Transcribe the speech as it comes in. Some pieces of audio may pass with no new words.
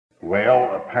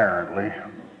Well, apparently,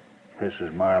 this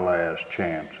is my last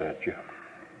chance at you.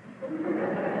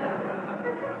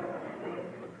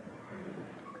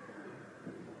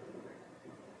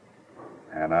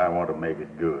 And I want to make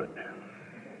it good.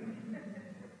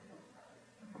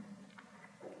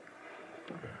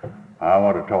 I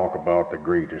want to talk about the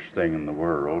greatest thing in the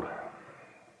world,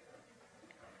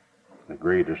 the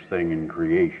greatest thing in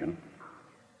creation,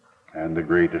 and the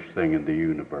greatest thing in the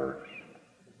universe.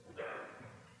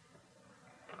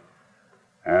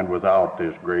 And without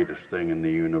this greatest thing in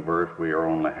the universe, we are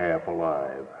only half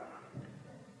alive.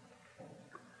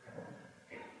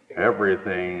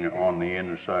 Everything on the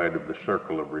inside of the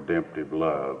circle of redemptive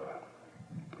love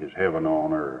is heaven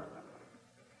on earth.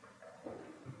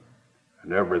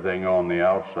 And everything on the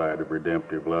outside of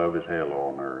redemptive love is hell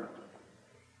on earth.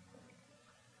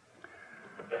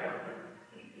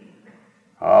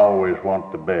 I always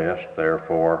want the best,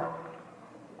 therefore,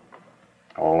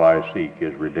 all I seek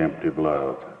is redemptive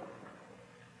love.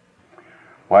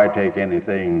 Why take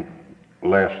anything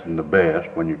less than the best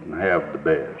when you can have the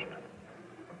best?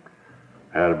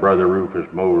 As Brother Rufus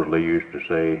Mosley used to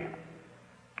say,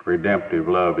 redemptive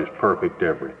love is perfect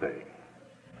everything.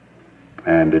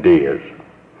 And it is.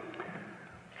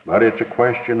 But it's a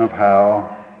question of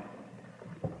how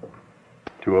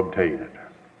to obtain it.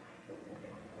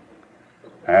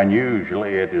 And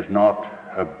usually it is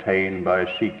not obtained by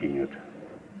seeking it.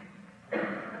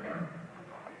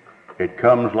 It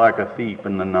comes like a thief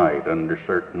in the night under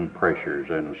certain pressures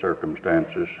and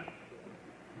circumstances.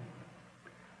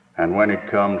 And when it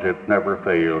comes, it never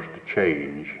fails to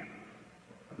change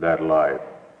that life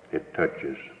it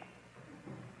touches.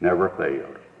 Never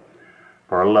fails.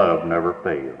 For love never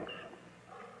fails.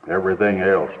 Everything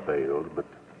else fails, but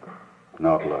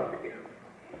not love.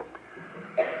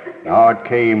 Now it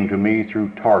came to me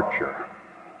through torture.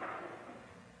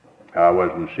 I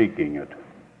wasn't seeking it.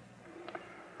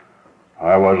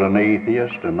 I was an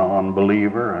atheist, a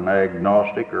non-believer, an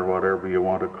agnostic, or whatever you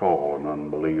want to call an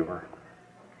unbeliever.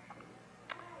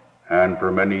 And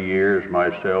for many years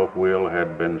my self-will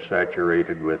had been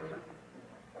saturated with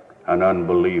an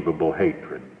unbelievable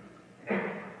hatred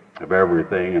of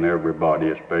everything and everybody,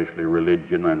 especially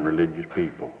religion and religious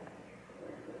people.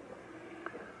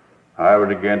 I was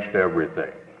against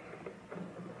everything.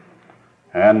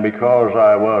 And because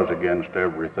I was against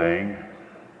everything,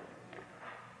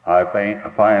 I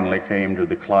finally came to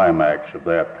the climax of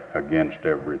that against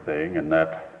everything, and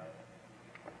that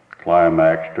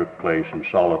climax took place in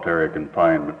solitary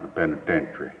confinement in the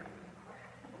penitentiary.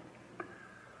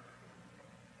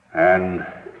 And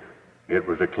it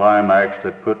was a climax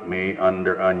that put me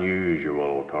under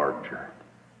unusual torture.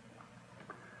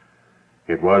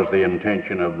 It was the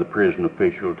intention of the prison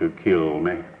official to kill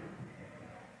me,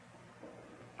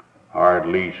 or at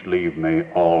least leave me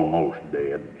almost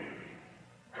dead.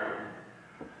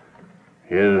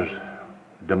 His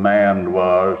demand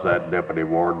was, that deputy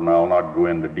warden, I'll not go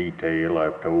into detail,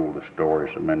 I've told the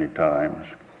story so many times,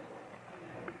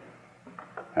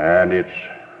 and it's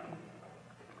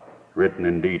written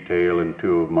in detail in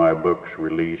two of my books,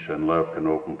 Release and Love Can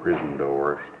Open Prison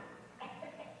Doors.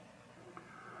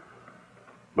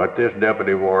 But this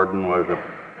deputy warden was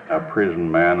a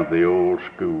prison man of the old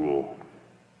school.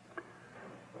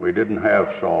 We didn't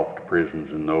have soft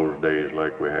prisons in those days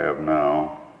like we have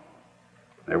now.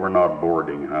 They were not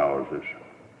boarding houses.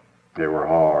 They were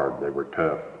hard, they were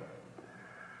tough.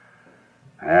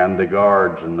 And the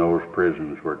guards in those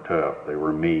prisons were tough, they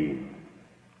were mean.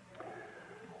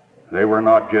 They were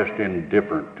not just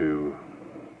indifferent to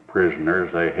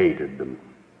prisoners, they hated them,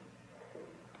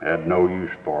 had no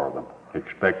use for them,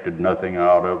 expected nothing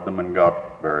out of them, and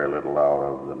got very little out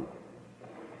of them.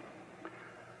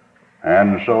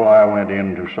 And so I went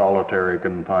into solitary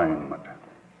confinement.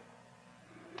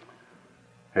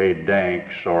 A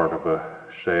dank sort of a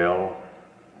cell,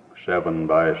 7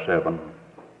 by 7.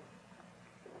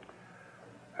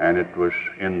 And it was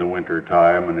in the winter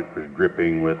time, and it was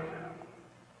dripping with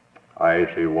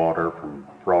icy water from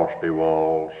frosty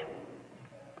walls.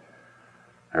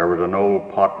 There was an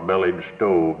old pot-bellied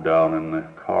stove down in the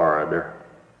corridor,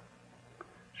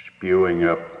 spewing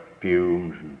up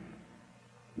fumes and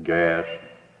gas,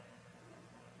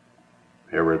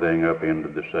 everything up into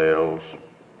the cells.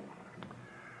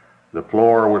 The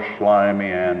floor was slimy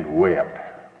and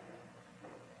wet.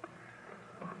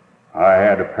 I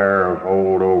had a pair of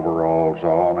old overalls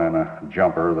on and a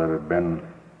jumper that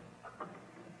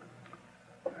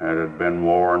had been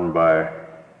worn by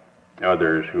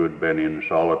others who had been in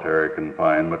solitary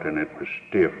confinement, and it was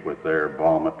stiff with their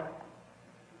vomit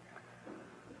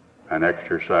and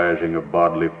exercising of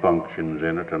bodily functions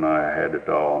in it, and I had it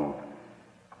on.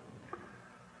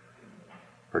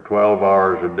 For 12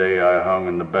 hours a day I hung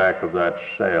in the back of that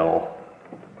cell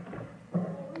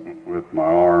with my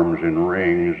arms in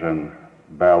rings and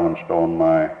balanced on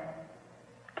my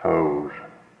toes.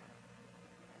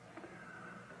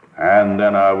 And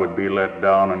then I would be let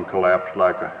down and collapse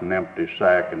like an empty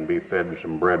sack and be fed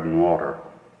some bread and water.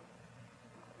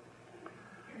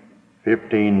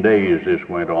 15 days this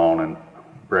went on in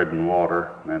bread and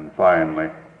water, and finally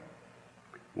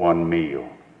one meal,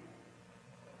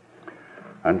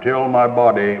 until my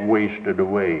body wasted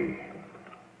away.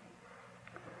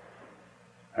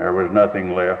 There was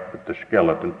nothing left but the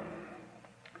skeleton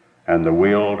and the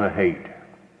will to hate.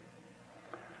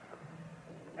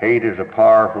 Hate is a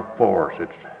powerful force.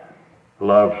 It's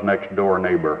love's next door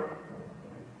neighbor.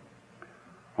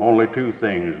 Only two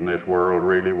things in this world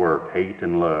really work: hate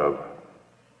and love.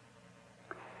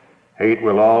 Hate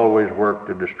will always work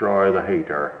to destroy the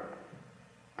hater,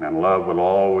 and love will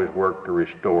always work to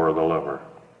restore the lover.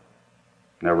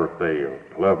 Never failed.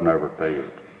 Love never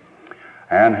failed.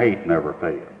 And hate never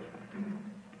failed.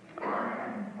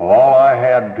 All I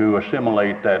had to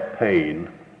assimilate that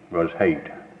pain was hate.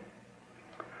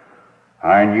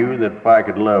 I knew that if I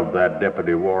could love that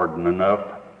deputy warden enough,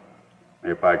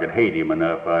 if I could hate him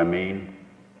enough,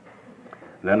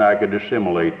 then I could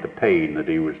assimilate the pain that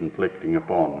he was inflicting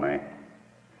upon me.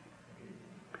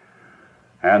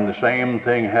 And the same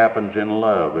thing happens in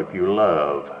love. If you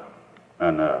love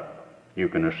enough, you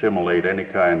can assimilate any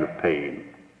kind of pain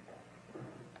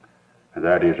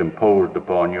that is imposed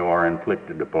upon you or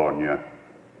inflicted upon you.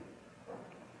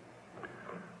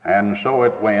 And so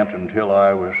it went until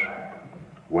I was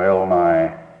well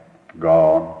nigh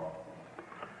gone.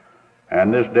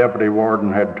 And this deputy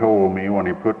warden had told me when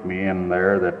he put me in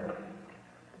there that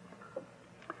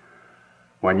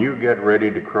when you get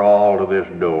ready to crawl to this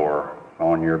door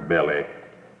on your belly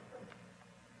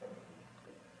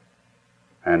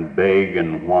and beg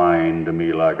and whine to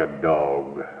me like a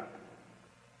dog,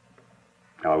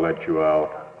 I'll let you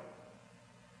out,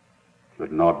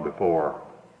 but not before.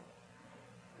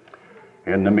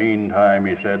 In the meantime,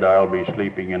 he said, I'll be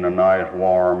sleeping in a nice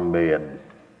warm bed.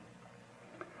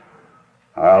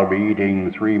 I'll be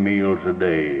eating 3 meals a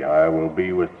day. I will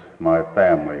be with my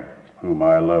family, whom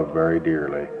I love very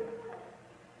dearly.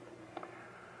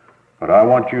 But I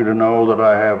want you to know that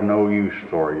I have no use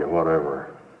for you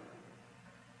whatever.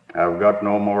 I've got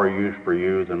no more use for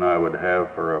you than I would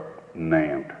have for an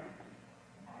ant.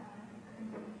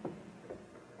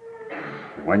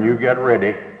 When you get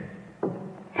ready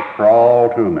to crawl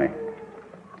to me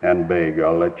and beg,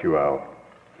 I'll let you out.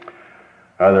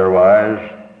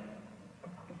 Otherwise,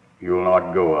 you'll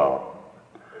not go out.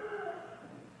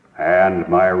 And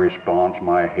my response,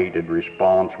 my hated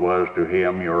response, was to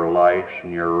him, your lice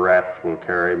and your rats will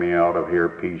carry me out of here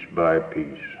piece by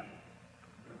piece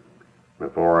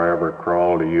before I ever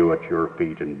crawl to you at your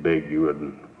feet and beg you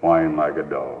and whine like a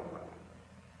dog.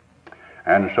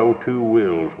 And so 2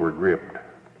 wills were gripped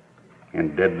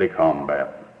in deadly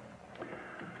combat,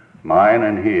 mine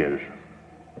and his,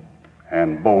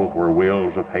 and both were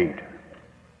wills of hate.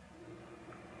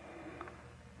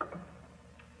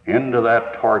 Into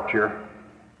that torture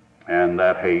and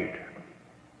that hate,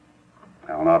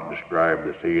 I'll not describe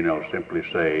the scene, I'll simply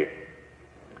say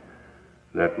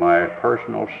that my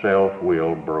personal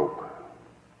self-will broke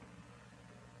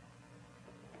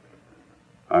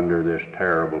under this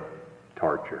terrible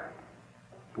torture,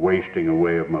 wasting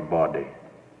away of my body,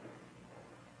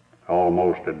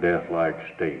 almost a death-like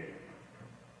state.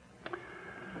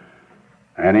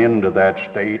 And into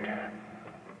that state,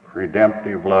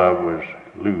 redemptive love was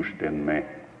loosed in me.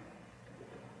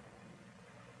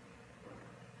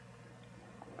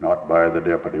 Not by the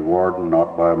deputy warden,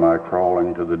 not by my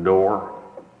crawling to the door,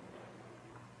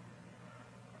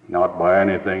 not by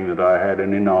anything that I had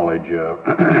any knowledge of.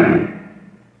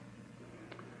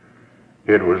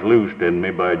 It was loosed in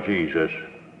me by Jesus,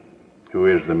 who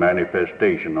is the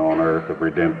manifestation on earth of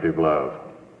redemptive love.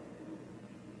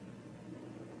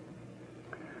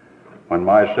 When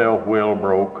my self-will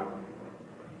broke,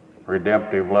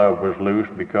 redemptive love was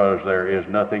loosed, because there is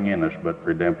nothing in us but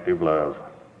redemptive love.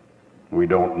 We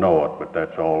don't know it, but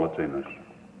that's all that's in us.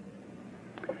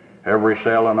 Every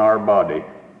cell in our body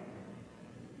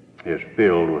is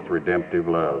filled with redemptive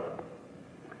love,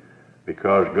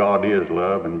 because God is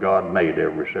love and God made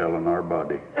every cell in our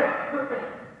body.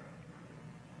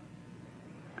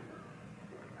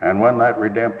 And when that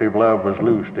redemptive love was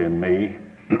loosed in me,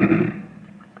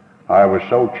 I was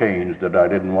so changed that I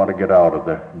didn't want to get out of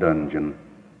the dungeon.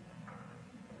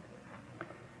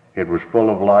 It was full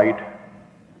of light.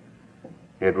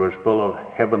 It was full of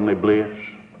heavenly bliss.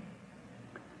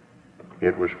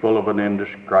 It was full of an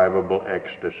indescribable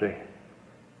ecstasy.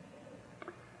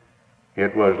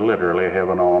 It was literally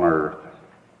heaven on earth.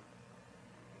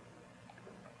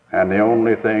 And the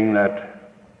only thing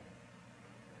that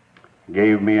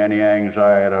gave me any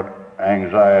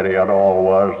anxiety at all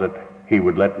was that he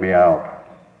would let me out.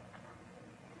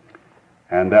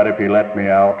 And that if he let me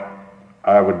out,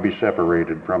 I would be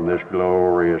separated from this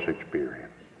glorious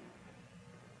experience.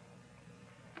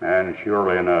 And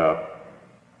surely enough,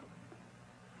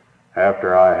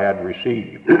 after I had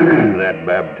received that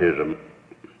baptism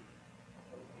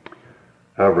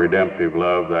of redemptive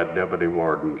love, that deputy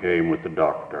warden came with the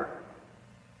doctor.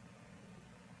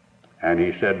 And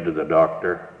he said to the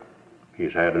doctor,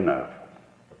 he's had enough.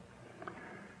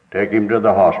 Take him to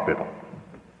the hospital.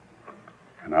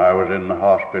 And I was in the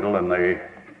hospital, and they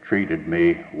treated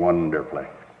me wonderfully.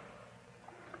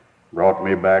 Brought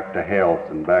me back to health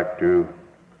and back to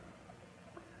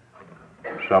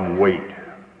some weight.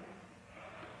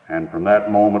 And from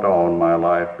that moment on, my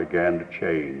life began to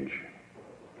change.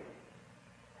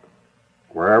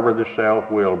 Wherever the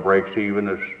self-will breaks even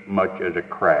as much as a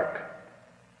crack,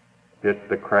 it's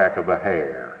the crack of a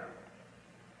hair,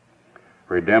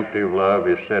 redemptive love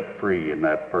is set free in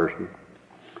that person.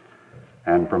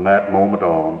 And from that moment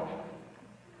on,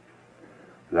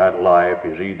 that life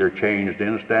is either changed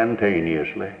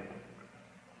instantaneously,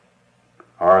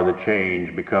 or the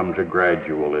change becomes a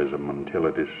gradualism until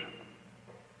it is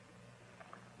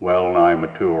well nigh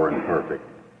mature and perfect.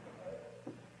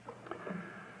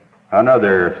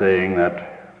 Another thing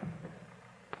that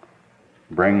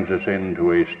brings us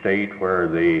into a state where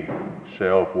the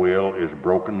self-will is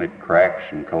broken, it cracks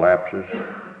and collapses,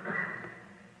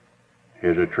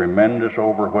 is a tremendous,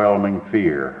 overwhelming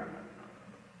fear.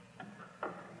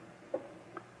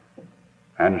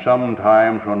 And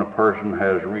sometimes when a person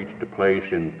has reached a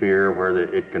place in fear where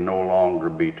it can no longer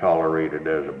be tolerated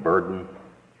as a burden,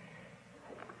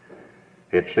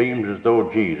 it seems as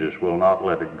though Jesus will not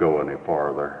let it go any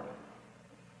farther.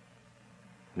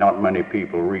 Not many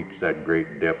people reach that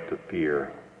great depth of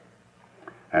fear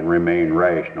and remain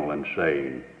rational and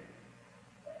sane.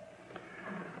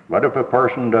 But if a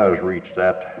person does reach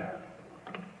that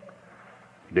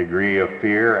degree of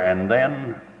fear and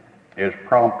then is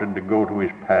prompted to go to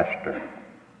his pastor,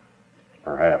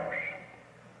 perhaps,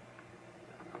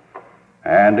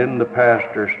 and in the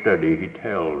pastor's study he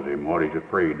tells him what he's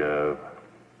afraid of,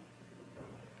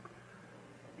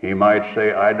 he might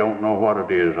say, I don't know what it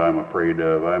is I'm afraid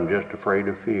of. I'm just afraid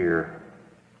of fear.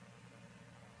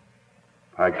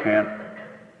 I can't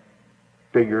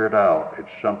figure it out. It's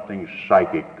something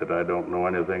psychic that I don't know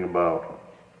anything about.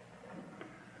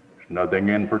 There's nothing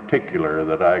in particular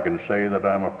that I can say that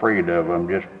I'm afraid of. I'm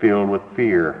just filled with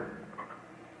fear.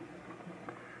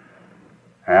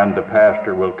 And the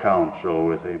pastor will counsel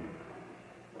with him.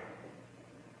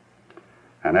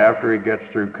 And after he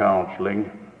gets through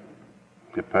counseling,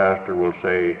 the pastor will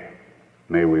say,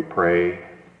 may we pray?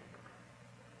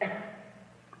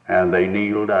 And they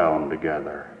kneel down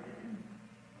together.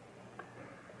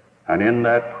 And in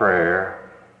that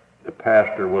prayer, the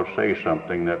pastor will say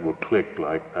something that will click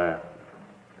like that.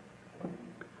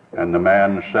 And the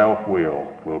man's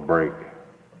self-will break.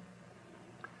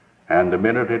 And the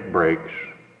minute it breaks,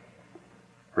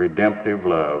 redemptive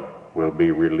love will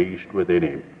be released within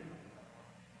him.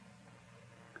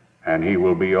 And he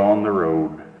will be on the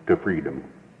road to freedom.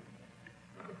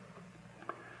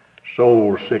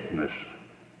 Soul sickness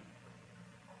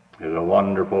is a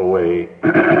wonderful way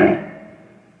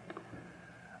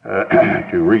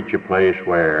to reach a place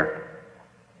where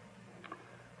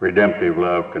redemptive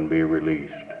love can be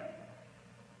released.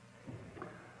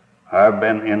 I've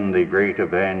been in the great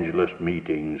evangelist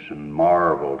meetings and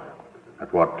marveled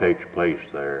at what takes place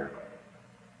there.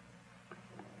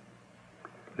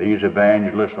 These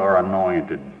evangelists are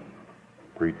anointed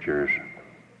preachers.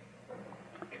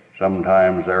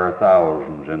 Sometimes there are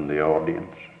thousands in the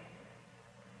audience.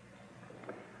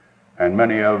 And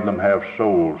many of them have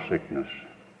soul sickness.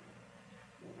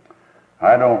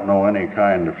 I don't know any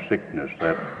kind of sickness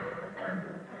that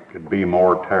could be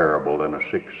more terrible than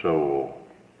a sick soul.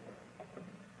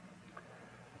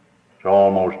 It's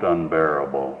almost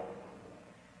unbearable.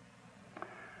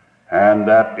 And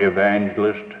that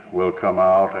evangelist will come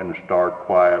out and start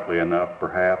quietly enough,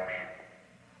 perhaps.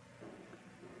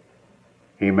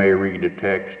 He may read a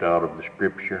text out of the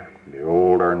Scripture, the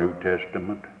Old or New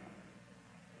Testament,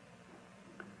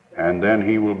 and then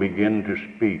he will begin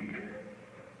to speak.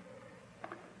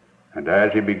 And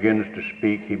as he begins to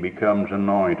speak, he becomes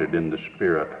anointed in the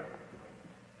Spirit.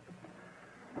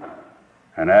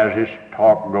 And as his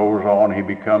talk goes on, he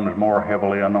becomes more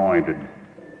heavily anointed.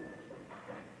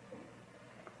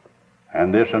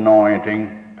 And this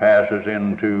anointing passes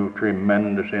into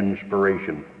tremendous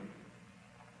inspiration.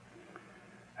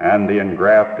 And the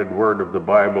engrafted word of the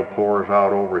Bible pours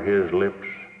out over his lips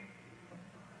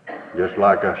just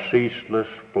like a ceaseless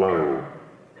flow.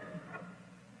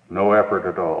 No effort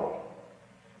at all.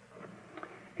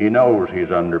 He knows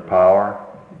he's under power.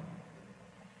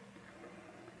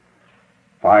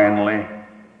 Finally,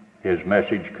 his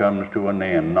message comes to an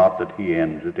end. Not that he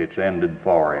ends it, it's ended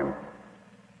for him.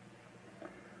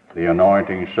 The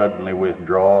anointing suddenly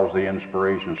withdraws, the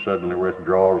inspiration suddenly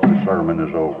withdraws, the sermon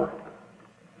is over.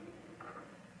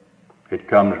 It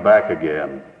comes back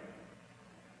again.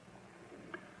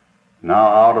 Now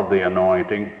out of the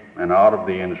anointing and out of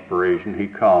the inspiration, he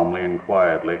calmly and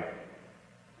quietly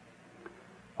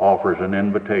offers an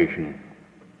invitation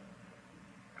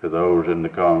to those in the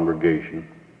congregation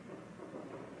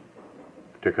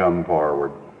to come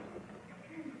forward.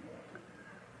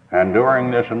 And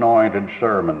during this anointed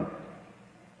sermon,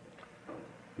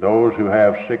 those who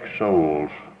have sick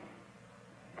souls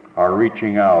are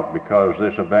reaching out, because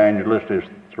this evangelist is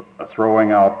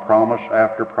throwing out promise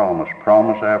after promise,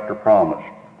 promise after promise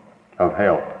of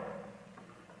help.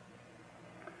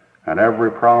 And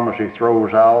every promise he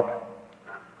throws out,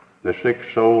 the sick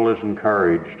soul is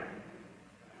encouraged.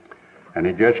 And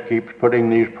he just keeps putting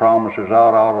these promises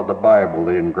out of the Bible,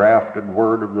 the engrafted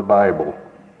word of the Bible,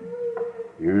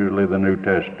 usually the New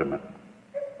Testament.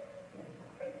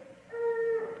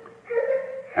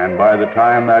 And by the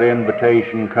time that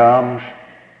invitation comes,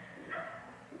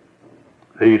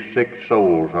 these sick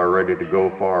souls are ready to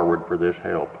go forward for this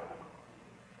help.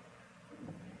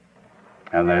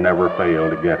 And they never fail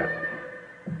to get it.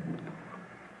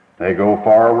 They go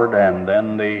forward, and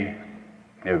then the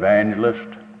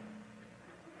evangelist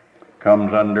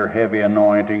comes under heavy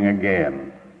anointing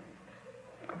again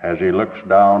as he looks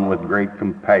down with great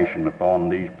compassion upon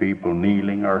these people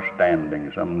kneeling or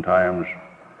standing, sometimes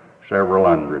several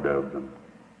hundred of them.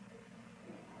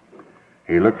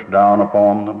 He looks down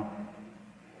upon them.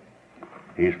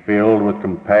 He's filled with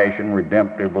compassion.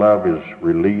 Redemptive love is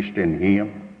released in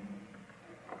him.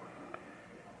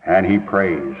 And he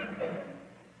prays.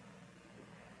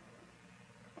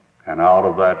 And out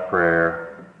of that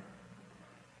prayer,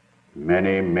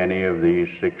 many, many of these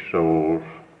sick souls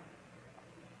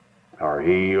are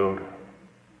healed,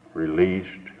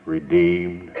 released,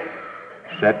 redeemed,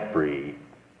 set free,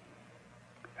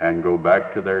 and go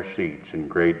back to their seats in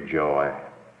great joy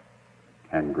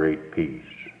and great peace.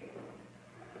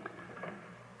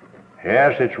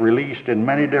 Yes, it's released in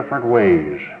many different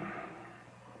ways.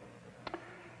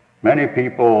 Many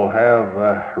people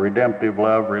have redemptive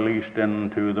love released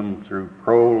into them through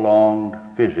prolonged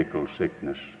physical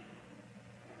sickness.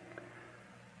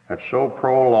 It's so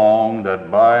prolonged that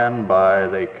by and by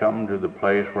they come to the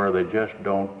place where they just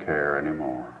don't care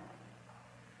anymore.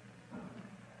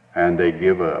 And they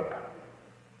give up.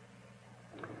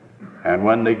 And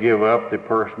when they give up, the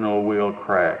personal will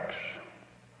cracks.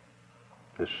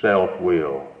 The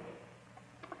self-will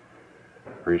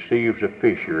receives a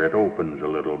fissure. It opens a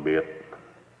little bit.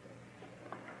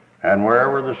 And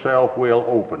wherever the self-will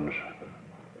opens,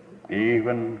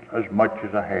 even as much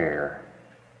as a hair,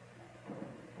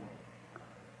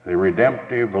 the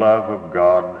redemptive love of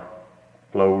God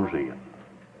flows in.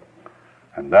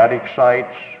 And that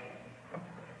excites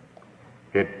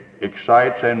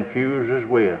and fuses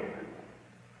with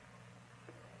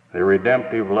the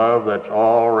redemptive love that's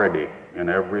already in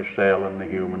every cell in the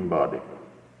human body.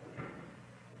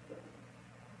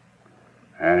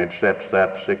 And it sets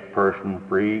that sick person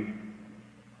free,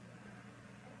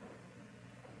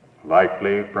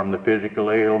 likely from the physical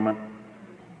ailment,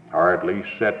 or at least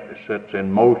sets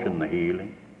in motion the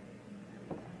healing.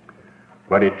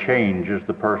 But it changes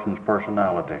the person's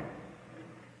personality.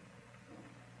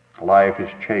 Life is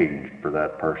changed for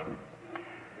that person.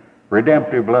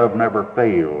 Redemptive love never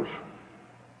fails.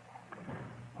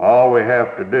 All we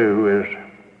have to do is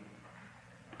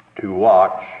to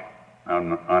watch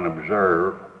and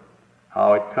observe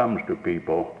how it comes to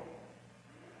people,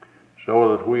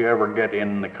 so that we ever get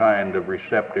in the kind of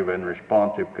receptive and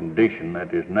responsive condition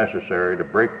that is necessary to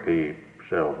break the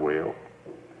self-will.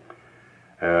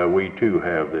 We too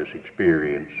have this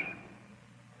experience.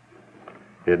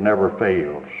 It never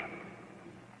fails.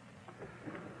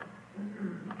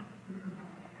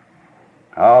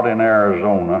 Out in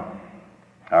Arizona,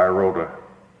 I wrote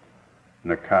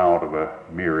an account of a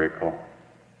miracle.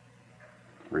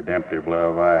 Redemptive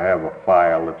love. I have a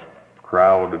file that's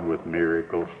crowded with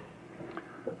miracles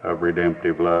of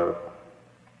redemptive love.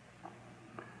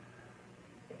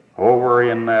 Over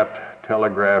in that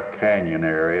Telegraph Canyon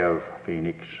area of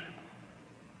Phoenix,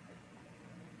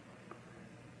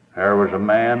 there was a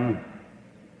man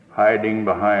hiding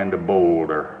behind a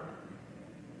boulder,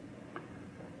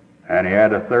 and he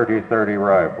had a .30-30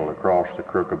 rifle across the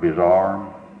crook of his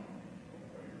arm,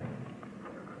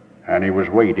 and he was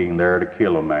waiting there to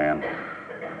kill a man.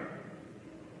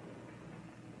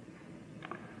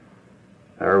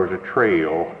 There was a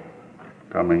trail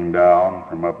coming down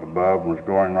from up above and was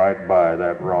going right by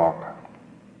that rock.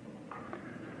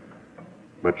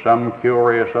 But some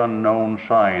curious unknown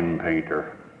sign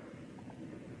painter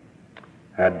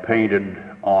had painted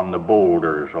on the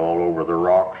boulders all over the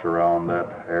rocks around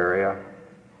that area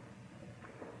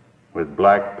with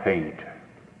black paint,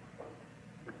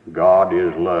 "God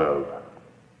is love."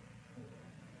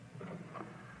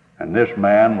 And this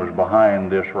man was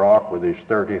behind this rock with his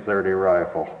 .30-30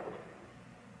 rifle,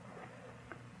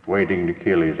 waiting to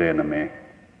kill his enemy.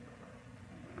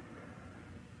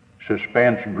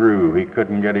 Suspense grew. He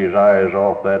couldn't get his eyes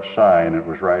off that sign. It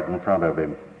was right in front of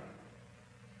him.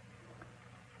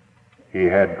 He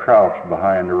had crouched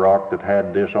behind a rock that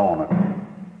had this on it,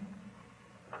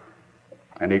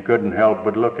 and he couldn't help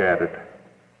but look at it.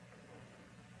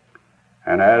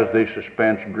 And as the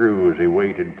suspense grew, as he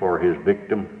waited for his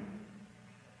victim,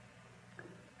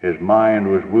 his mind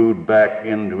was wooed back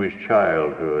into his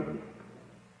childhood,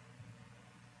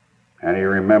 and he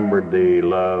remembered the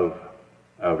love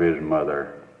of his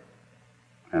mother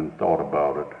and thought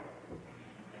about it.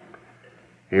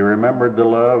 He remembered the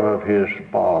love of his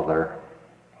father,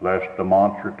 less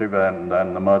demonstrative than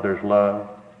the mother's love,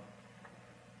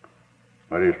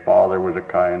 but his father was a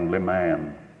kindly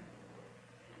man.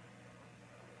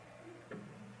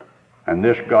 And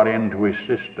this got into his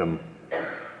system,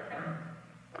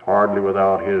 hardly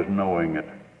without his knowing it.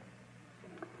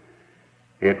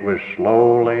 It was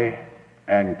slowly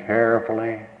and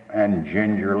carefully and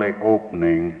gingerly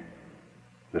opening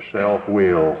the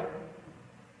self-will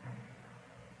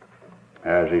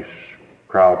as he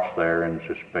crouched there in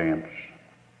suspense.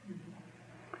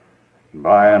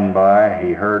 By and by,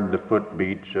 he heard the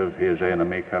footbeats of his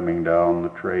enemy coming down the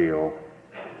trail.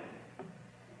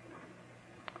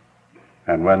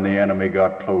 And when the enemy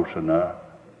got close enough,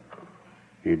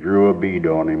 he drew a bead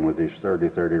on him with his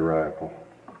 .30-30 rifle.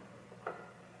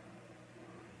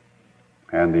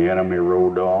 And the enemy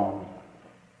rode on,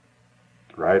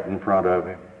 right in front of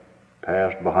him,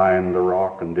 passed behind the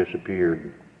rock and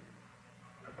disappeared.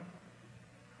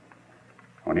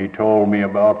 When he told me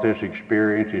about this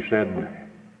experience, he said,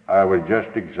 I was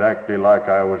just exactly like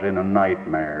I was in a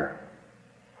nightmare.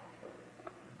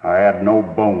 I had no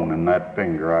bone in that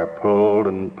finger. I pulled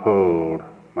and pulled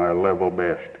my level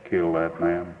best to kill that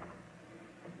man.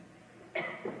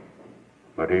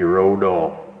 But he rode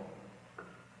off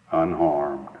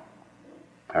unharmed.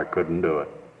 I couldn't do it.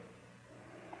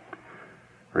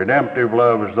 Redemptive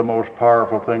love is the most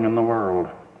powerful thing in the world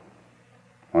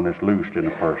when it's loosed in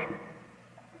a person.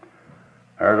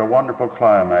 There's a wonderful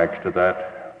climax to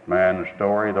that man's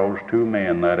story, those two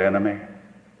men, that enemy,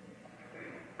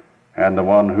 and the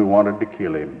one who wanted to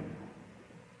kill him,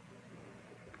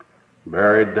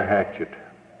 buried the hatchet,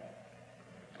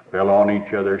 fell on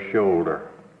each other's shoulder,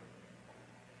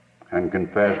 and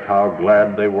confessed how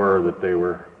glad they were that they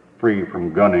were free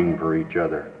from gunning for each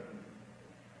other.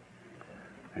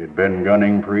 They'd been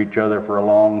gunning for each other for a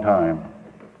long time.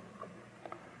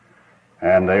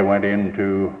 And they went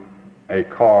into a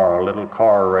little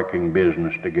car wrecking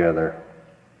business together.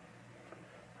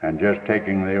 And just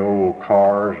taking the old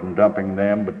cars and dumping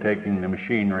them, but taking the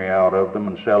machinery out of them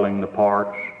and selling the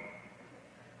parts.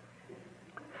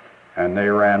 And they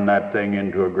ran that thing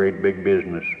into a great big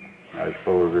business. I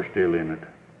suppose they're still in it.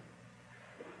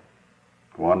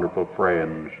 Wonderful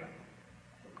friends.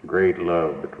 Great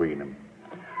love between them.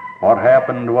 What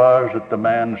happened was that the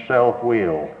man's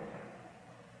self-will,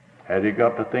 as he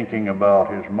got to thinking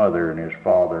about his mother and his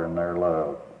father and their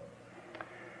love,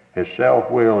 his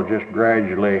self-will just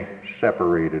gradually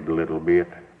separated a little bit.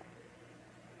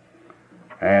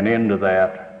 And into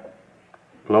that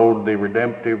flowed the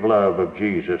redemptive love of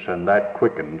Jesus, and that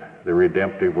quickened the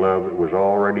redemptive love that was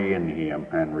already in him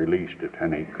and released it,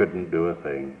 and he couldn't do a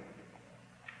thing.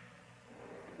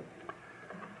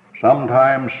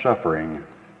 Sometimes suffering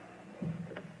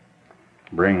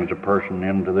brings a person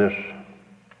into this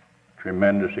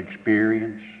tremendous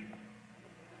experience.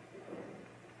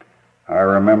 I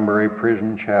remember a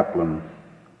prison chaplain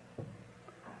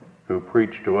who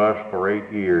preached to us for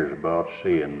 8 years about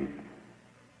sin.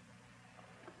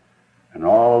 And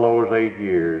all those 8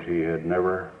 years he had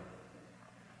never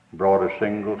brought a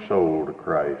single soul to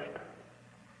Christ.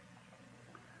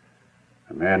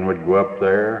 The men would go up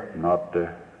there not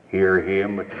to hear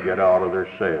him, but to get out of their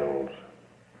cells.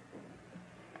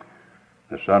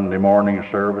 The Sunday morning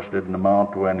service didn't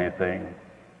amount to anything.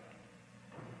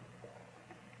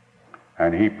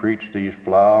 And he preached these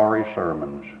flowery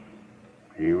sermons.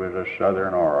 He was a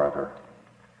Southern orator.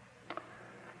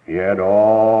 He had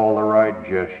all the right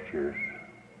gestures.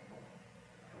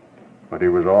 But he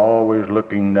was always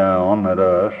looking down at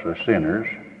us, the sinners,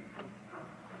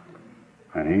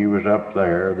 and he was up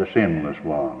there, the sinless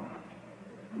one.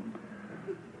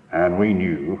 And we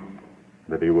knew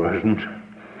that he wasn't.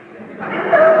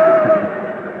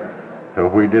 So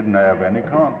we didn't have any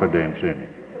confidence in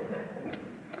him.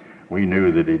 We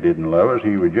knew that he didn't love us.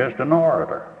 He was just an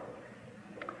orator.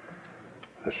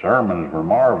 The sermons were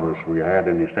marvelous. We had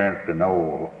any sense to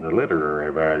know the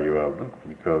literary value of them,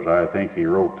 because I think he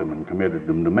wrote them and committed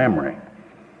them to memory.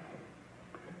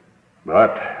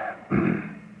 But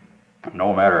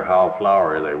no matter how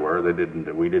flowery they were,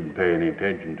 we didn't pay any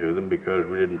attention to them, because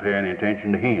we didn't pay any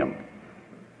attention to him.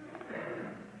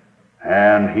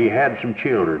 And he had some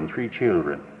children, 3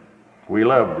 children. We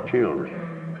loved the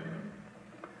children.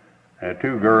 Had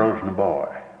 2 girls and a boy.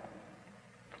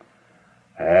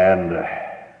 And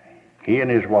he and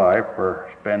his wife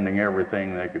were spending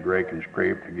everything they could rake and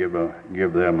scrape to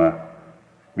give them a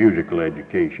musical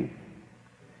education.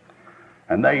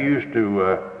 And they used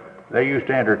to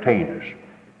entertain us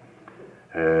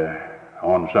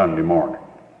on Sunday morning.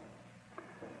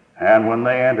 And when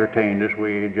they entertained us,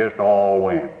 we just all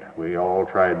went. We all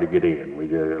tried to get in. We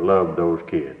just loved those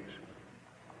kids.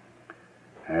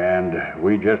 And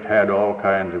we just had all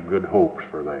kinds of good hopes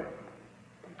for them.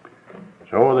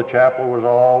 So the chapel was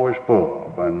always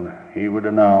full, and he would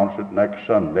announce that next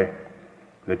Sunday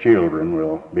the children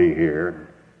will be here.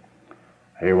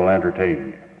 They will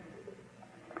entertain you.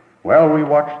 Well, we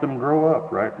watched them grow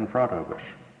up right in front of us.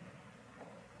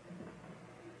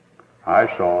 I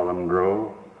saw them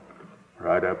grow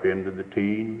right up into the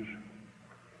teens.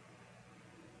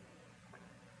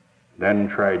 Then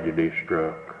tragedy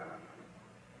struck.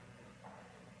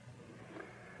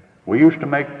 We used to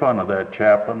make fun of that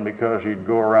chaplain because he'd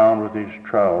go around with his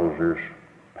trousers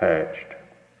patched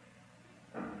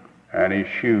and his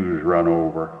shoes run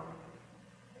over.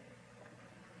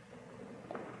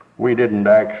 We didn't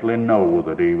actually know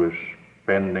that he was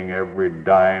spending every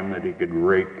dime that he could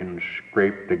rake and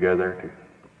scrape together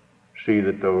to see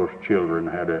that those children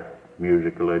had a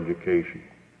musical education.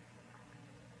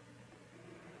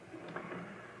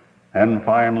 And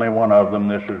finally, one of them,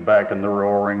 this was back in the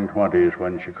roaring 20s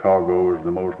when Chicago was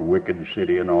the most wicked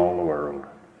city in all the world.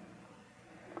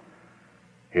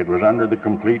 It was under the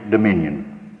complete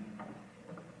dominion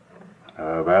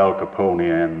of Al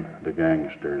Capone and the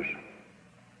gangsters.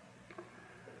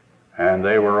 And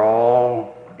they were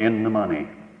all in the money,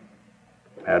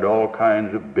 had all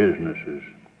kinds of businesses.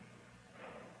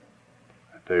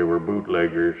 They were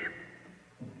bootleggers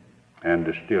and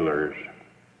distillers.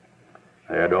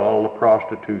 They had all the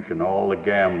prostitution, all the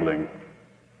gambling.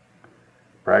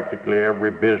 Practically every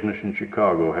business in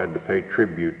Chicago had to pay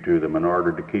tribute to them in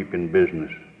order to keep in business.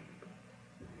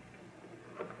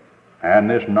 And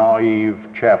this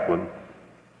naive chaplain,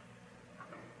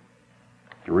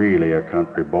 really a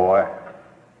country boy,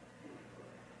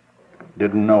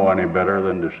 didn't know any better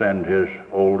than to send his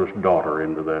oldest daughter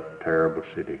into that terrible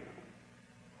city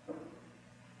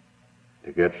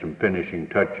to get some finishing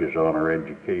touches on her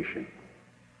education.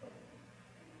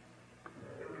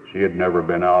 She had never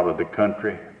been out of the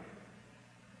country.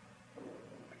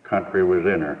 The country was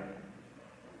in her.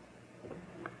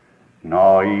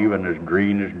 Naive and as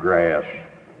green as grass,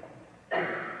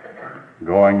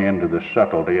 going into the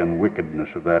subtlety and wickedness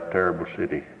of that terrible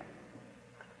city.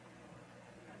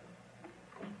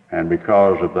 And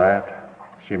because of that,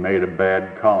 she made a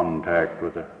bad contact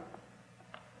with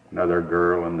another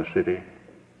girl in the city.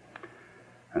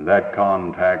 And that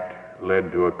contact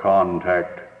led to a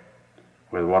contact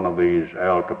with one of these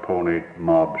Al Capone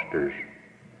mobsters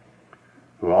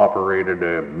who operated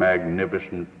a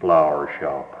magnificent flower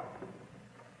shop.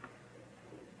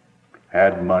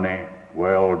 Had money,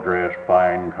 well-dressed,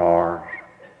 fine cars,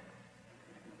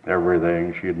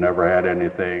 everything. She had never had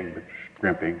anything but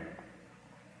scrimping.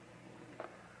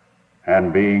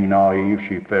 And being naive,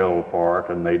 she fell for it,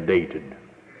 and they dated.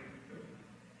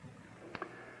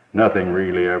 Nothing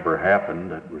really ever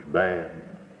happened that was bad.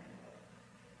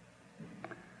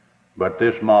 But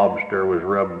this mobster was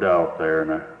rubbed out there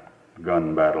in a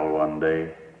gun battle one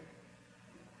day.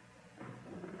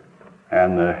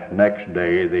 And the next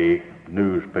day, the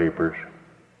newspapers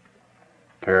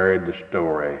carried the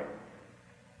story.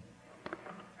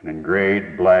 And in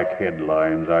great black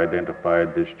headlines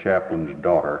identified this chaplain's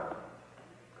daughter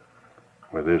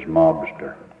with this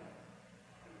mobster.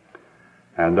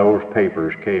 And those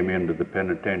papers came into the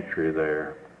penitentiary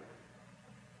there,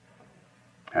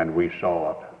 and we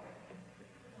saw it.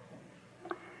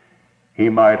 He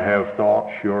might have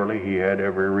thought, surely he had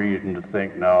every reason to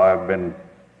think, now I've been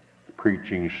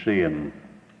preaching sin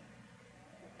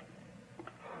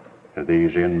to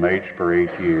these inmates for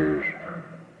 8 years.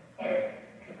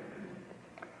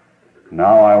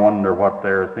 Now I wonder what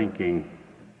they're thinking.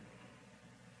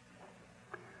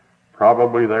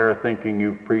 Probably they're thinking,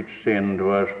 you've preached sin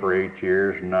to us for 8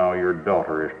 years, and now your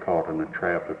daughter is caught in a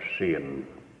trap of sin,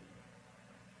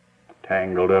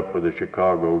 tangled up with a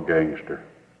Chicago gangster.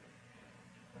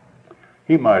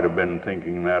 He might have been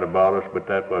thinking that about us, but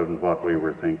that wasn't what we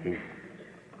were thinking.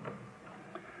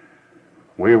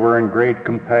 We were in great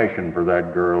compassion for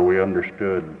that girl. We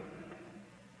understood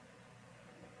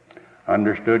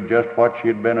just what she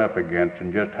had been up against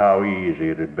and just how easy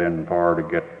it had been for her to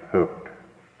get hooked.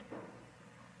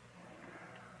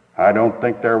 I don't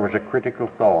think there was a critical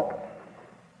thought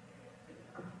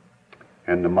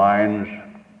in the minds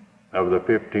of the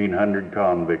 1,500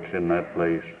 convicts in that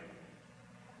place.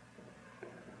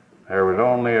 There was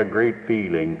only a great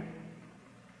feeling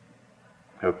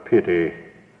of pity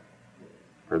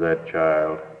for that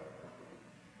child.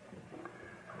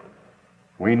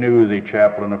 We knew the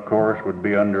chaplain, of course, would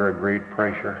be under a great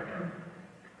pressure,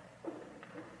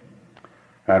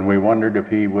 and we wondered if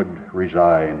he would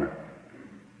resign.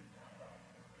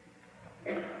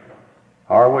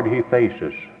 Or would he face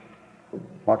us?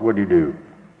 What would he do?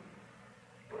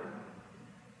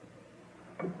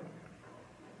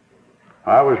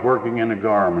 I was working in a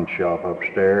garment shop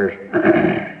upstairs,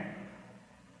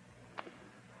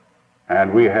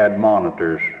 and we had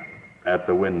monitors at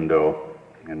the window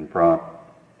in front,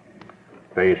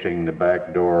 facing the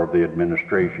back door of the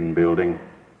administration building,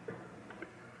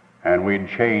 and we'd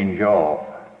change off.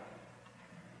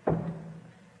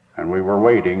 And we were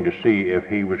waiting to see if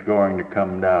he was going to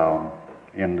come down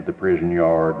into the prison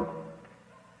yard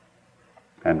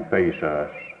and face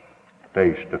us,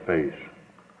 face to face.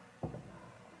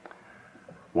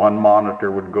 One monitor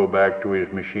would go back to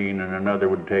his machine and another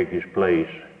would take his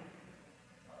place.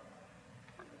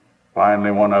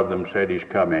 Finally, one of them said, he's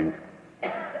coming.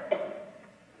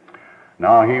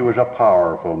 Now, he was a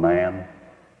powerful man.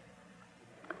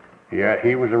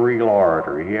 He was a real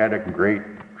orator. He had a great,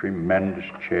 tremendous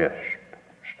chest,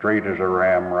 straight as a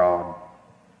ramrod,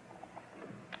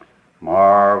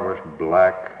 marvelous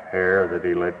black hair that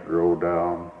he let grow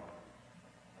down,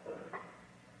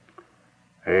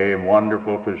 a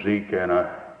wonderful physique and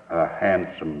a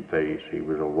handsome face. He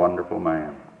was a wonderful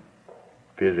man.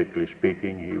 Physically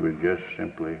speaking, he was just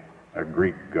simply a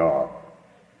Greek god.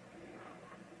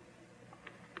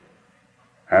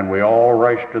 And we all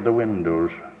rushed to the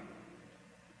windows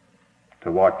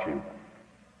to watch him.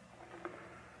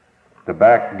 The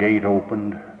back gate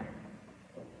opened,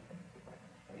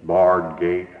 barred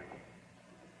gate,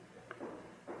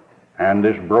 and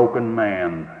this broken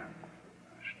man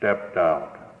stepped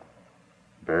out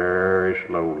very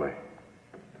slowly.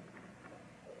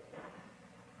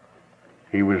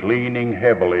 He was leaning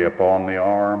heavily upon the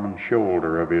arm and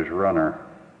shoulder of his runner.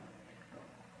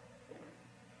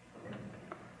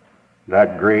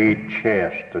 That great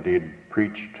chest that he had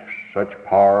preached such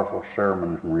powerful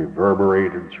sermons and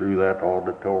reverberated through that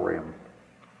auditorium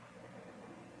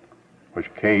was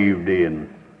caved in.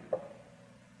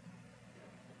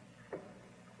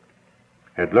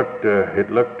 It looked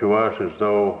to us as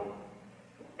though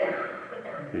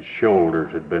his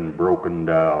shoulders had been broken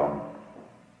down.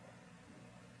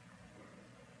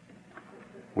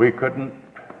 We couldn't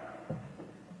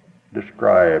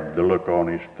describe the look on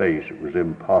his face. It was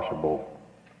impossible.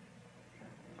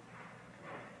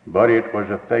 But it was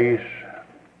a face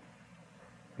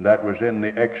that was in the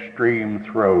extreme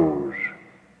throes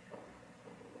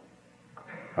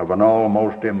of an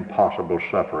almost impossible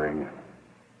suffering.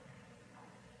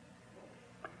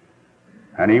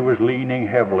 And he was leaning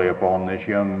heavily upon this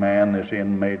young man, this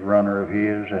inmate runner of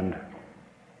his, and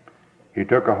he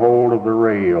took a hold of the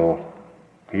rail.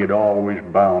 He had always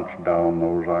bounced down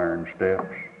those iron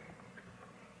steps.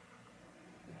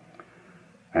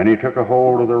 And he took a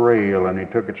hold of the rail, and he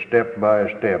took it step by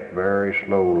step, very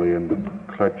slowly, and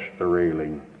clutched the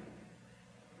railing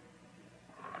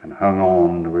and hung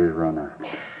on to his runner.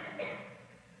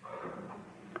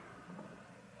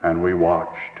 And we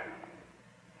watched.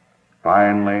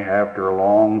 Finally, after a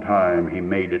long time, he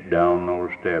made it down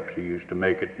those steps. He used to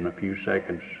make it in a few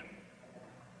seconds.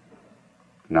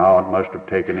 Now it must have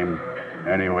taken him,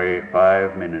 anyway,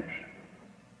 5 minutes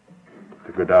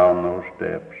to go down those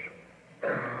steps.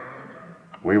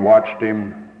 We watched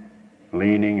him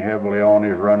leaning heavily on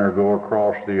his runner, go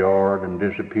across the yard and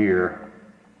disappear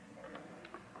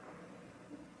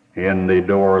in the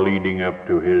door leading up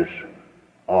to his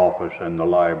office and the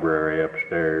library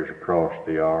upstairs across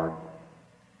the yard.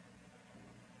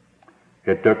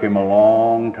 It took him a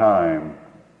long time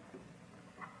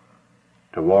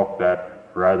to walk that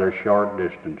rather short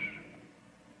distance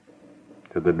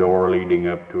to the door leading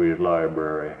up to his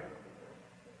library,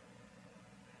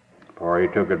 for he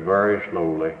took it very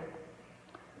slowly,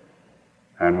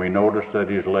 and we noticed that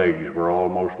his legs were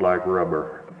almost like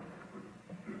rubber.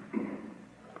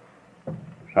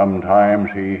 Sometimes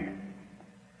he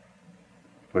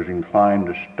was inclined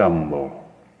to stumble,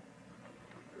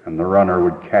 and the runner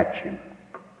would catch him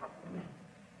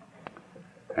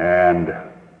and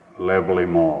level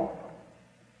him off.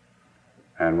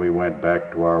 And we went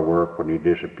back to our work when he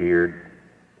disappeared.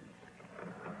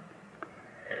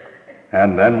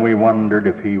 And then we wondered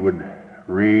if he would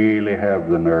really have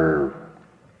the nerve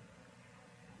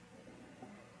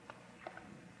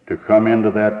to come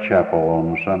into that chapel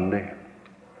on Sunday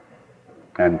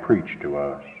and preach to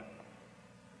us.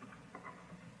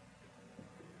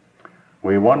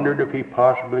 We wondered if he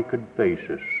possibly could face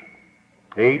us.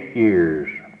 8 years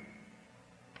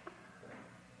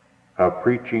of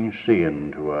preaching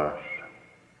sin to us.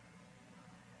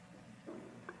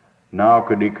 Now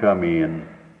could he come in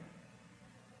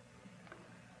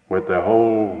with the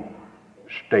whole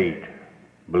state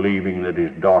believing that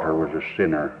his daughter was a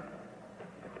sinner,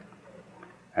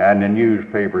 and the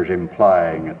newspapers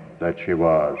implying that she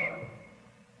was.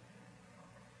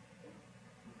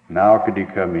 Now could he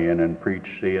come in and preach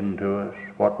sin to us?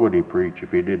 What would he preach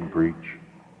if he did preach?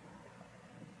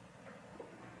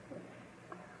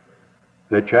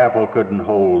 The chapel couldn't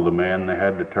hold the men. They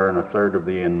had to turn a third of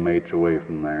the inmates away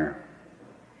from there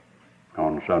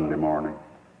on Sunday morning.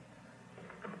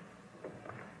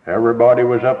 Everybody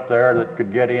was up there that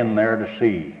could get in there to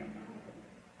see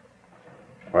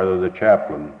whether the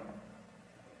chaplain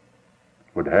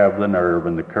would have the nerve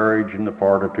and the courage and the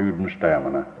fortitude and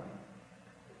stamina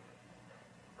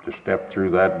to step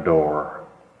through that door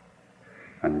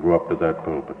and go up to that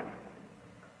pulpit.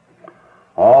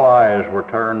 All eyes were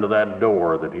turned to that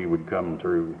door that he would come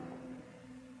through.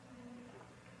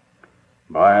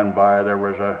 By and by there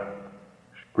was a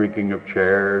squeaking of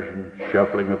chairs and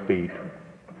shuffling of feet,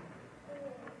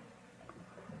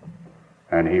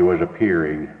 and he was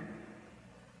appearing.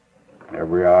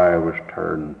 Every eye was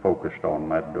turned, focused on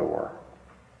that door.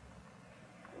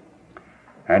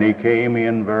 And he came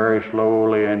in very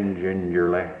slowly and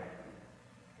gingerly,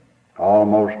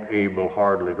 almost able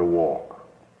hardly to walk.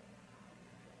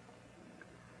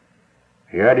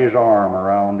 He had his arm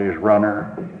around his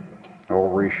runner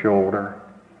over his shoulder,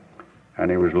 and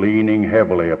he was leaning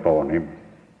heavily upon him.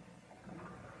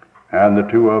 And the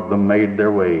two of them made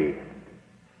their way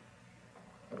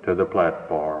to the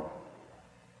platform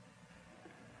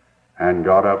and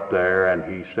got up there, and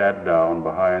he sat down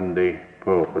behind the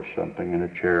pulpit, something in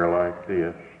a chair like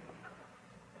this.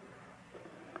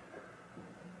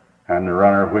 And the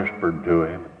runner whispered to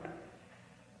him.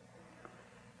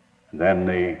 Then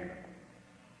the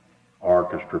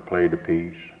orchestra played a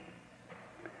piece,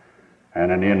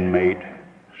 and an inmate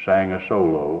sang a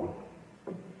solo,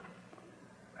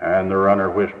 and the runner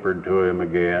whispered to him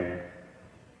again,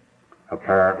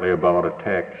 apparently about a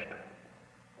text,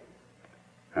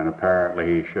 and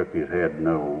apparently he shook his head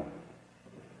no.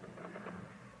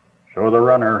 So the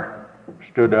runner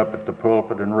stood up at the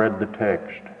pulpit and read the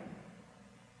text,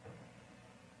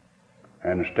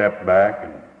 and stepped back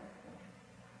and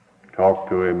talked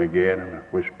to him again in a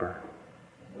whisper,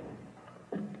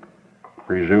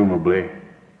 presumably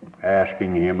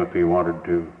asking him if he wanted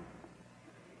to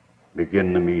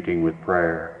begin the meeting with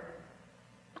prayer,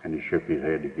 and he shook his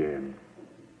head again.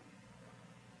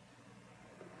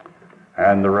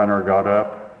 And the runner got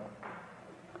up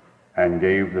and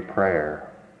gave the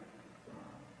prayer.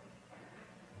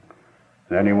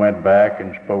 Then he went back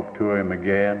and spoke to him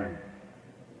again.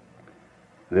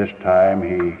 This time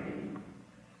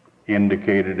he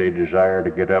indicated a desire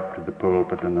to get up to the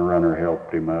pulpit, and the runner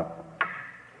helped him up.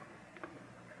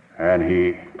 And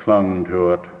he clung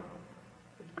to it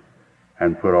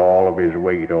and put all of his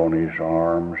weight on his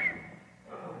arms.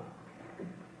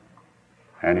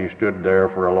 And he stood there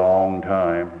for a long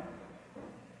time.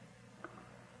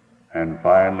 And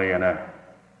finally, in a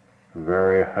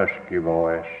very husky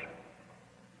voice,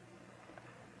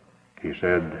 he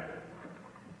said,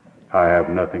 "I have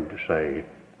nothing to say."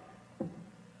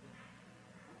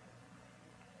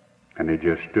 And he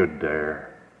just stood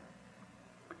there,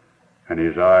 and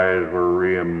his eyes were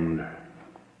rimmed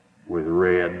with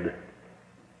red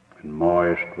and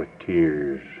moist with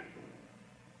tears.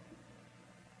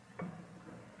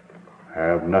 I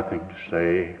have nothing to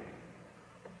say.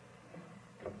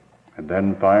 And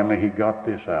then finally he got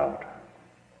this out.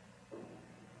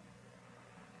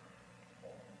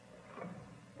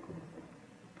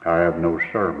 I have no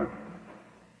sermon,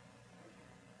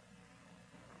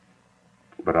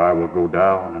 but I will go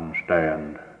down and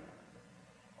stand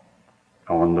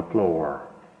on the floor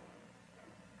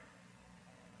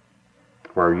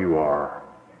where you are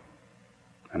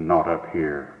and not up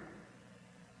here.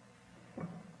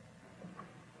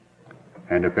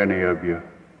 And if any of you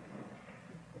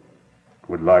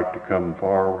would like to come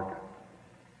forward,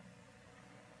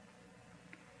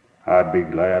 I'd be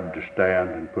glad to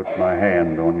stand and put my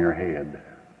hand on your head.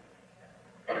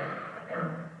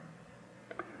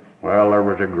 Well, there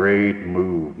was a great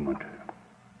movement.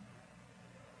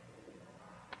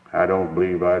 I don't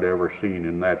believe I'd ever seen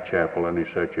in that chapel any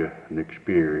such an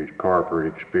experience,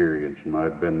 corporate experience, and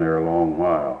I'd been there a long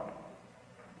while.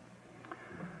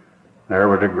 There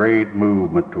was a great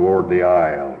movement toward the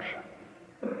aisles,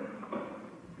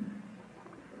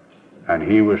 and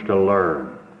he was to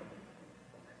learn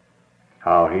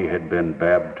how he had been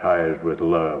baptized with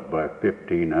love by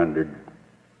 1,500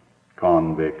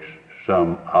 convicts,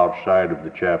 some outside of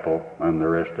the chapel and the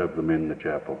rest of them in the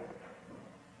chapel.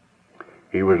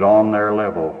 He was on their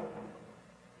level.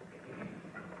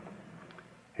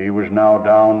 He was now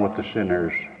down with the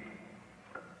sinners.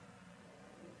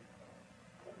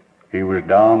 He was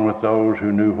down with those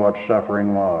who knew what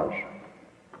suffering was.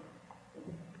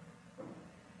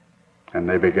 And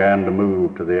they began to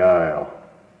move to the aisle.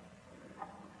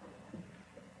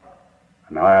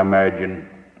 And I imagine,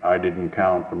 I didn't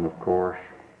count them, of course,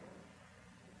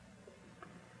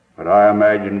 but I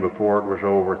imagine before it was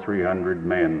over 300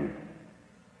 men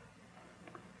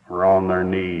were on their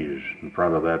knees in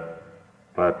front of that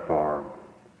platform.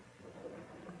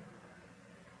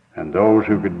 And those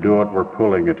who could do it were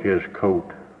pulling at his coat.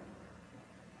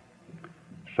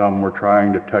 Some were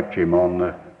trying to touch him on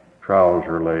the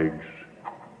trouser legs.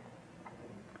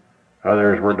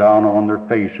 Others were down on their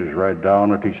faces, right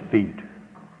down at his feet.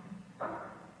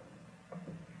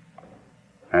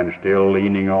 And still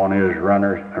leaning on his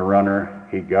runner,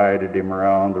 he guided him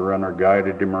around, the runner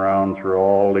guided him around through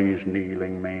all these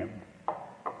kneeling men.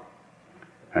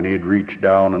 And he'd reach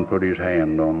down and put his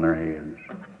hand on their heads.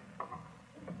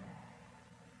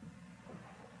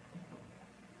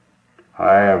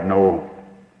 I have no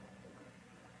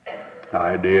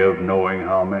idea of knowing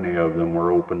how many of them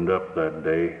were opened up that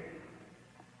day,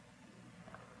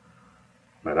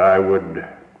 but I would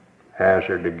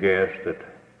hazard a guess that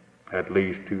at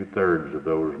least 2/3 of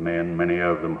those men, many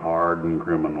of them hardened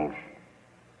criminals,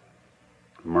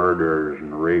 murderers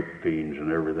and rape fiends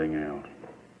and everything else.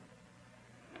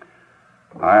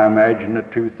 I imagine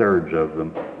that 2/3 of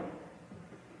them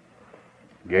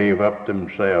gave up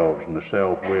themselves and the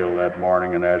self-will that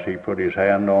morning, and as he put his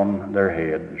hand on their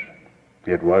heads,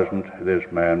 it wasn't this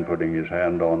man putting his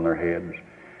hand on their heads.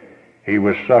 He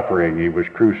was suffering. He was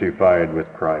crucified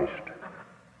with Christ.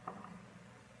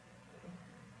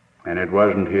 And it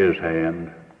wasn't his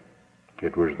hand.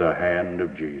 It was the hand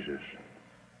of Jesus.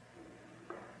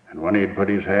 And when he'd put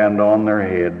his hand on their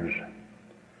heads,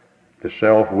 the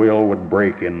self-will would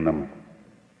break in them.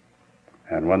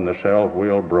 And when the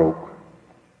self-will broke,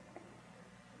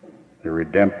 the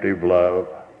redemptive love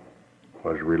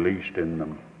was released in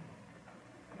them.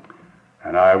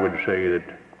 And I would say that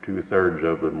 2/3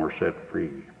 of them were set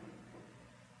free.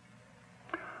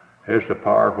 It's a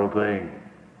powerful thing.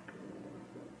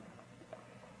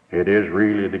 It is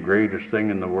really the greatest thing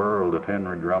in the world that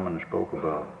Henry Drummond spoke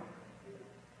about.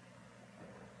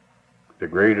 The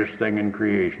greatest thing in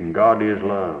creation. God is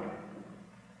love.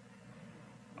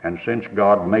 And since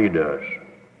God made us,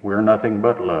 we're nothing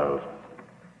but love.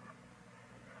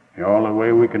 The only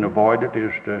way we can avoid it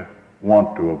is to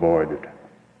want to avoid it.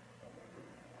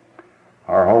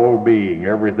 Our whole being,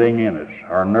 everything in us,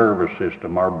 our nervous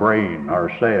system, our brain, our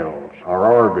cells, our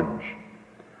organs,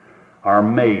 are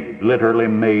made, literally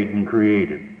made and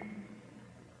created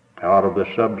out of the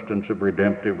substance of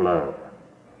redemptive love.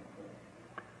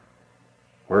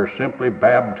 We're simply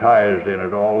baptized in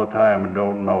it all the time and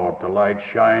don't know it. The light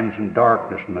shines in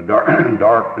darkness, and the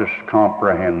darkness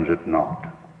comprehends it not.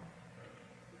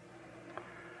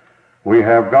 We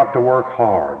have got to work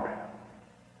hard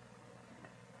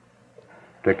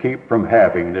to keep from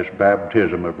having this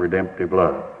baptism of redemptive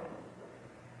love.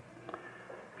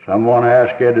 Someone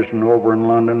asked Edison over in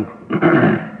London,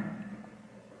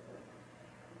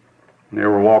 they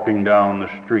were walking down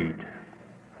the street,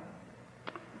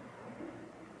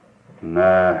 And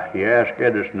he asked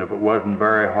Edison if it wasn't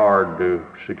very hard to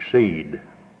succeed.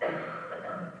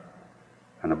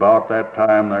 And about that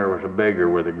time there was a beggar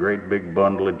with a great big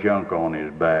bundle of junk on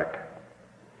his back.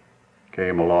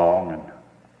 Came along, and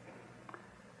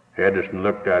Edison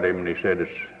looked at him and he said,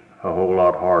 "It's a whole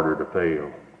lot harder to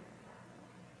fail."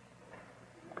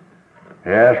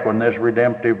 Yes, when this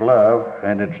redemptive love,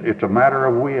 and it's a matter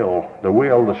of will.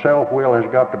 The self-will has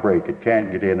got to break. It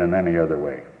can't get in any other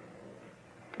way.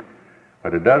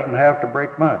 But it doesn't have to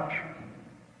break much.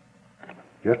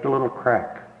 Just a little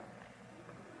crack.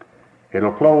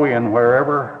 It'll flow in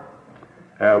wherever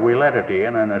we let it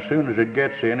in, and as soon as it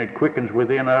gets in, it quickens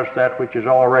within us that which is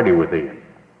already within.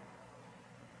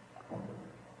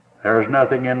 There is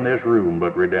nothing in this room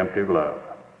but redemptive love.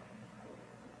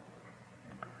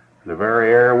 The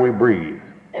very air we breathe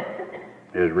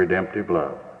is redemptive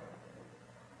love.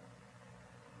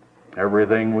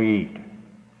 Everything we eat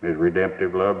is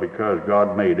redemptive love because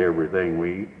God made everything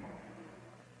we eat,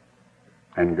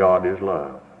 and God is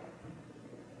love.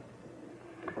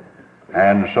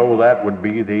 And so that would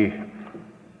be the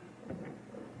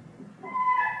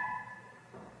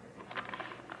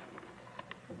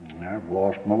I've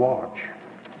lost my watch.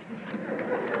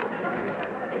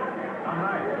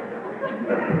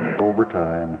 Over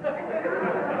time.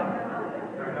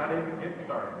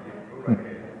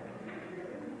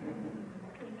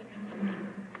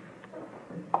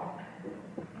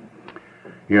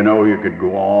 You know, you could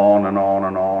go on and on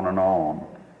and on and on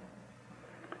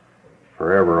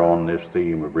forever on this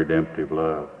theme of redemptive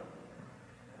love.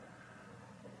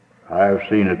 I have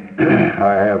seen it,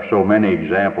 I have so many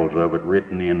examples of it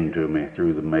written into me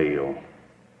through the mail.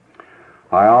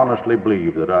 I honestly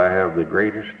believe that I have the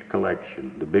greatest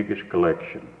collection, the biggest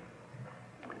collection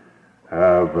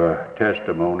of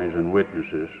testimonies and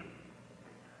witnesses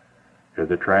to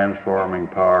the transforming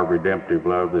power of redemptive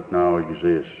love that now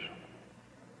exists.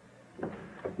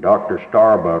 Dr.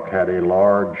 Starr had a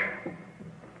large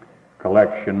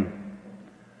collection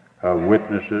of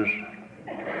witnesses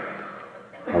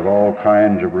of all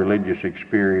kinds of religious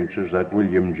experiences that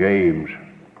William James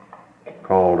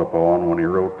called upon when he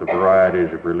wrote the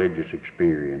varieties of religious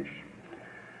experience.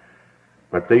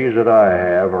 But these that I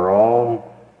have are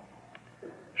all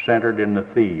centered in the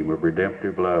theme of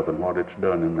redemptive love and what it's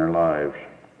done in their lives.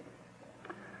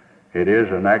 It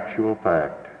is an actual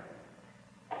fact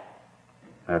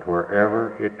that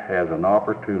wherever it has an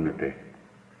opportunity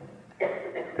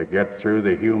to get through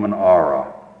the human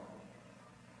aura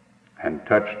and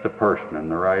touch the person in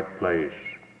the right place,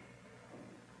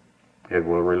 it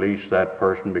will release that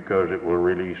person because it will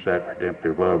release that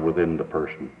redemptive love within the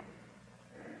person.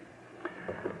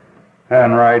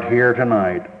 And right here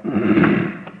tonight,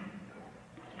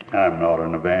 I'm not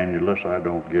an evangelist. I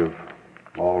don't give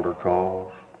altar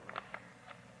calls.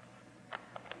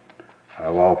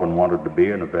 I've often wanted to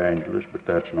be an evangelist, but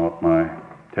that's not my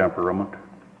temperament.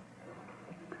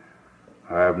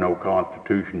 I have no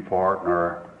constitution for it,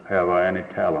 nor have I any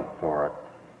talent for it.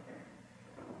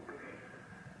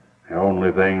 The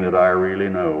only thing that I really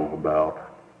know about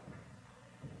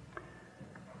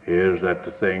is that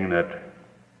the thing that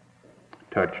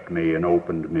touched me and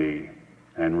opened me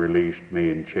and released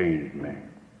me and changed me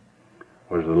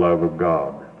was the love of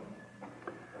God.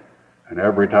 And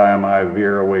every time I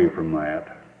veer away from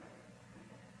that,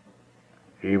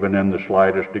 even in the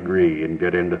slightest degree, and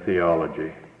get into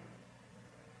theology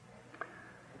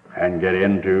and get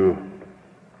into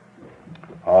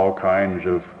all kinds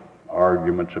of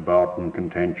arguments about and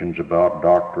contentions about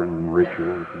doctrine and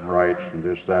rituals and rites and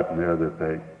this, that, and the other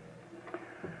thing.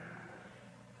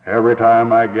 Every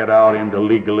time I get out into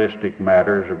legalistic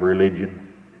matters of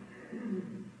religion,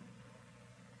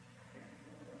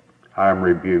 I'm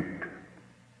rebuked.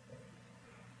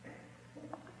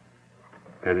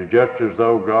 It is just as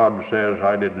though God says,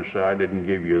 I didn't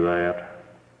give you that.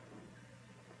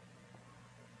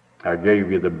 I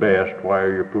gave you the best. Why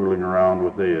are you fooling around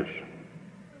with this?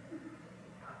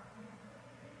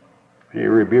 He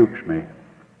rebukes me.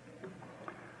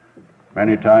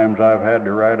 Many times I've had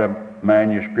to write a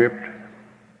manuscript.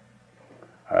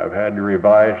 I've had to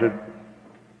revise it,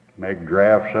 make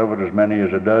drafts of it as many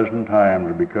as a dozen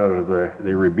times because of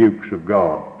the rebukes of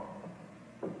God.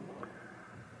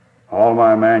 All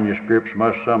my manuscripts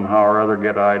must somehow or other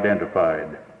get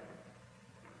identified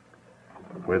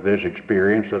with this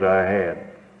experience that I had.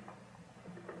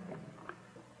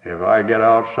 If I get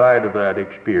outside of that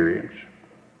experience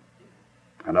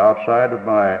and outside of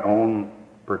my own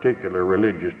particular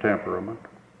religious temperament,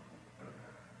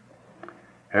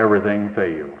 everything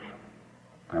fails,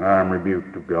 and I'm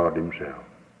rebuked of God himself.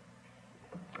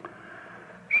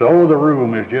 So the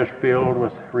room is just filled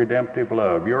with redemptive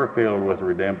love. You're filled with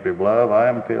redemptive love. I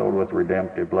am filled with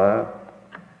redemptive love.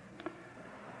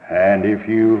 And if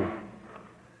you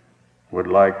would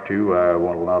like to, I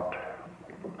will not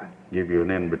give you an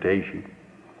invitation.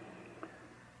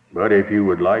 But if you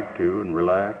would like to and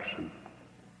relax and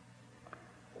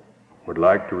would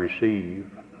like to receive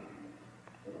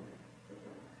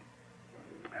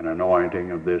an anointing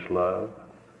of this love,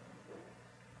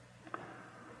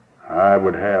 I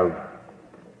would have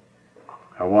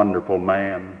a wonderful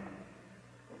man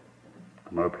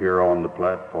come up here on the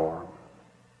platform,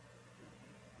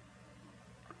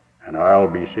 and I'll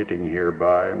be sitting here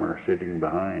by him or sitting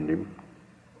behind him.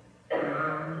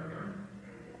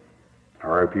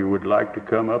 Or if you would like to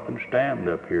come up and stand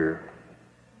up here,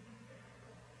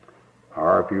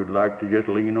 or if you'd like to just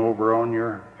lean over on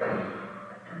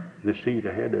the seat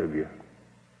ahead of you.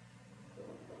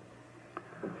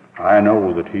 I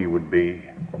know that he would be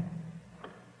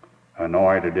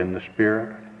anointed in the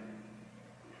Spirit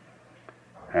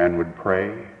and would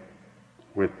pray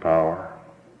with power.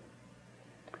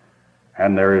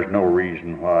 And there is no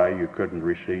reason why you couldn't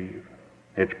receive.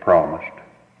 It's promised.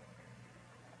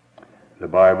 The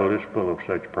Bible is full of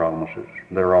such promises.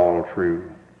 They're all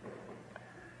true.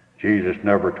 Jesus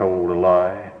never told a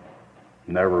lie,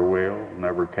 never will,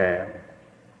 never can,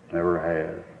 never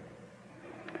has.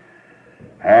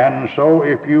 And so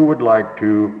if you would like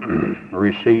to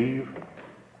receive,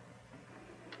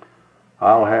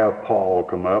 I'll have Paul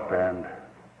come up and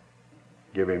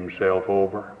give himself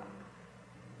over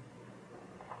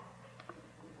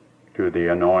to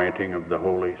the anointing of the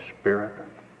Holy Spirit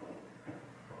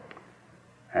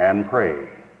and pray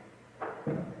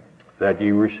that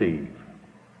you receive.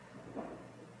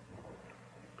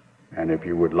 And if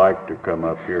you would like to come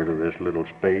up here to this little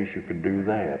space, you could do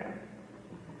that.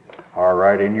 All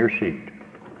right, in your seat.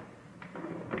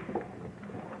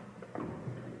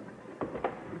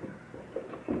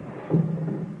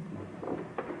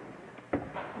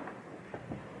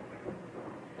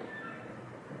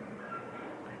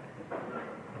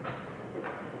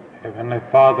 Heavenly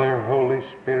Father, Holy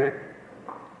Spirit,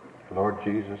 Lord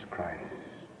Jesus Christ,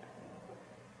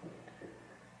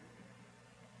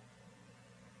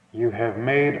 you have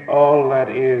made all that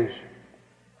is,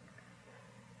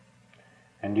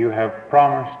 and you have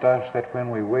promised us that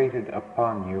when we waited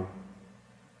upon you,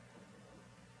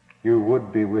 you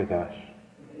would be with us,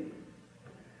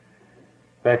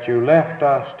 that you left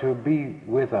us to be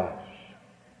with us,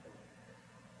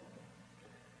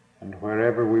 and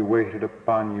wherever we waited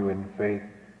upon you in faith,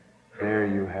 there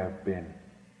you have been.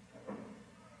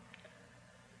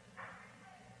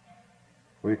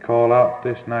 We call out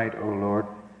this night, O Lord,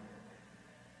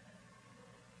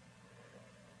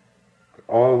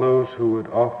 all those who would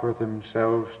offer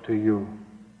themselves to you.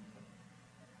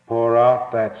 Pour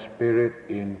out that Spirit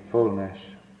in fullness.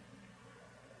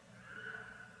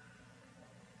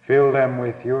 Fill them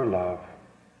with your love.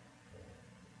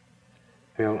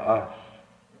 Fill us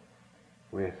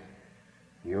with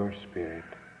your Spirit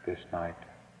this night.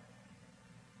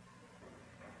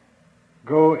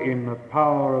 Go in the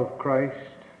power of Christ,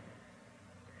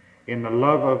 in the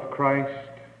love of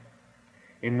Christ,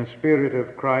 in the Spirit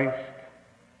of Christ.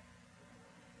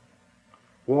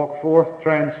 Walk forth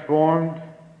transformed,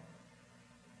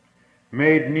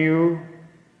 made new,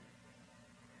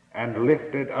 and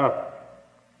lifted up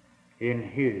in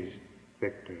his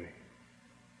victory.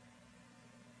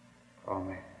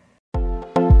 Amen.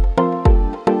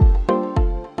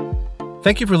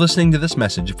 Thank you for listening to this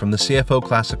message from the CFO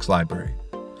Classics Library.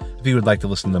 If you would like to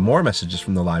listen to more messages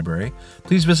from the library,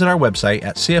 please visit our website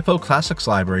at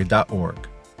cfoclassicslibrary.org.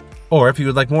 Or if you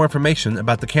would like more information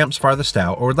about the camps farthest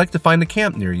out or would like to find a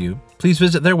camp near you, please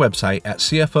visit their website at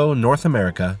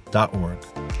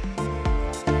cfonorthamerica.org.